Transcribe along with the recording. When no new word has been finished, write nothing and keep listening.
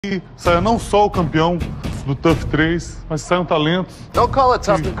Saia não só o campeão do Tough 3, mas saia um talento. Don't call it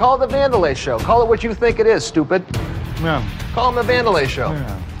tough. Call it the Vandalay Show. Call it what you think it is, stupid. Man. Call him the Vandalay Show.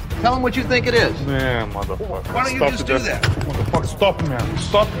 Man. Tell him what you think it is. Man, motherfucker. Why don't you just do that? Motherfucker, stop, man.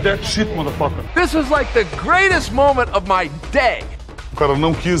 Stop that shit, motherfucker. This is like the greatest moment of my day. O cara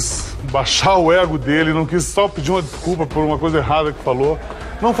não quis baixar o ego dele, não quis só pedir uma desculpa por uma coisa errada que falou.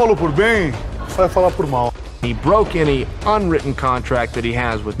 Não falou por bem, vai falar por mal. He broke any unwritten contract that he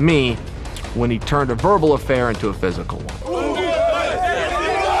has with me when he turned a verbal affair into a physical one.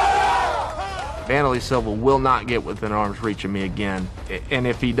 Vandalay Silva will not get within arm's reach of me again, and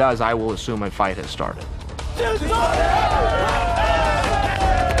if he does, I will assume a fight has started.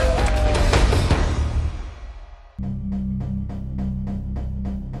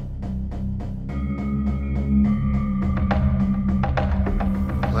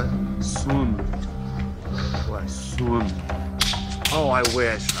 What? Soon. What? Soon. Oh, I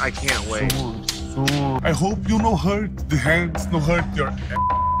wish. I can't wait. Soon. I hope you no hurt the hands, no hurt your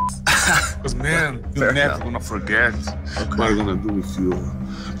ass. Because, man, you're never gonna forget what I'm gonna do with you.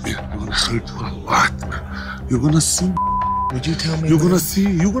 Man, I'm gonna hurt you a lot. You're gonna see. Would you tell me? You're gonna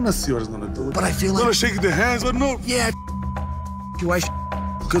see what I'm gonna do. But I feel like. I'm gonna shake the hands, but no. Yeah. Do I?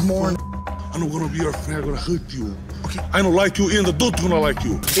 Good morning. I'm not gonna be your friend. I'm gonna hurt you. Okay. I don't like you, and the dude's gonna like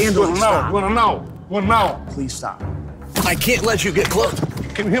you. Vandalay, stop. One now. Please stop. I can't let you get close.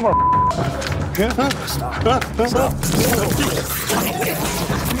 Can you hear my? Yeah? Stop. Stop.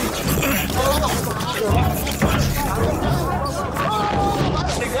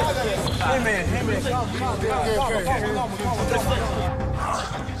 Hey man.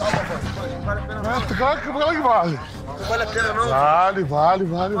 Claro que vale. Não vale a pena não.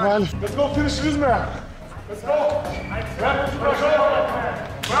 Vale. Let's go finish this, man. Let's go.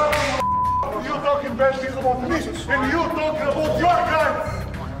 You talking bad things about me, and you talking about your guys.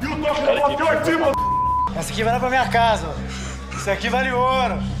 You talking about your team. Essa aqui vai lá pra minha casa. Isso aqui vale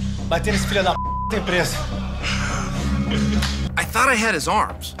ouro. Bater nesse filho da p tem preço. I thought I had his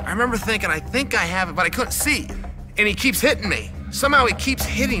arms. I remember thinking, I think I have it, but I couldn't see. And he keeps hitting me. Somehow he keeps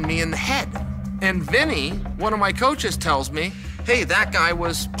hitting me in the head. And Vinny, one of my coaches, tells me, hey, that guy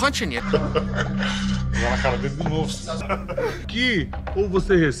was punching you. Na cara dele de novo. Aqui, ou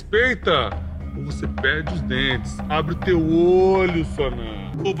você respeita, ou você perde os dentes. Abre o teu olho,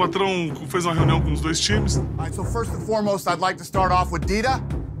 Sonnen. O patrão fez uma reunião com os dois times. All right, so first and foremost, I'd like to start off with Dita.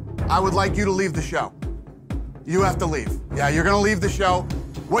 I would like you to leave the show. You have to leave. Yeah, you're gonna leave the show.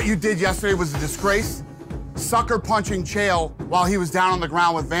 What you did yesterday was a disgrace. Sucker punching Chael while he was down on the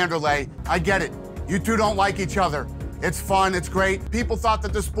ground with Vandalay. I get it. You two don't like each other. It's fun, it's great. People thought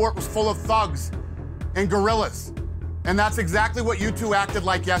that the sport was full of thugs and gorillas. And that's exactly what you two acted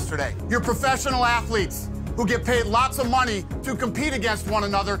like yesterday. You're professional athletes who get paid lots of money to compete against one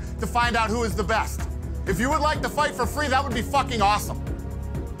another to find out who is the best. If you would like to fight for free, that would be fucking awesome.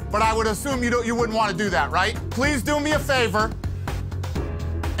 But I would assume you wouldn't want to do that, right? Please do me a favor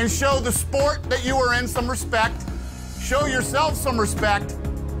and show the sport that you are in some respect. Show yourself some respect,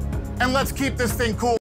 and let's keep this thing cool.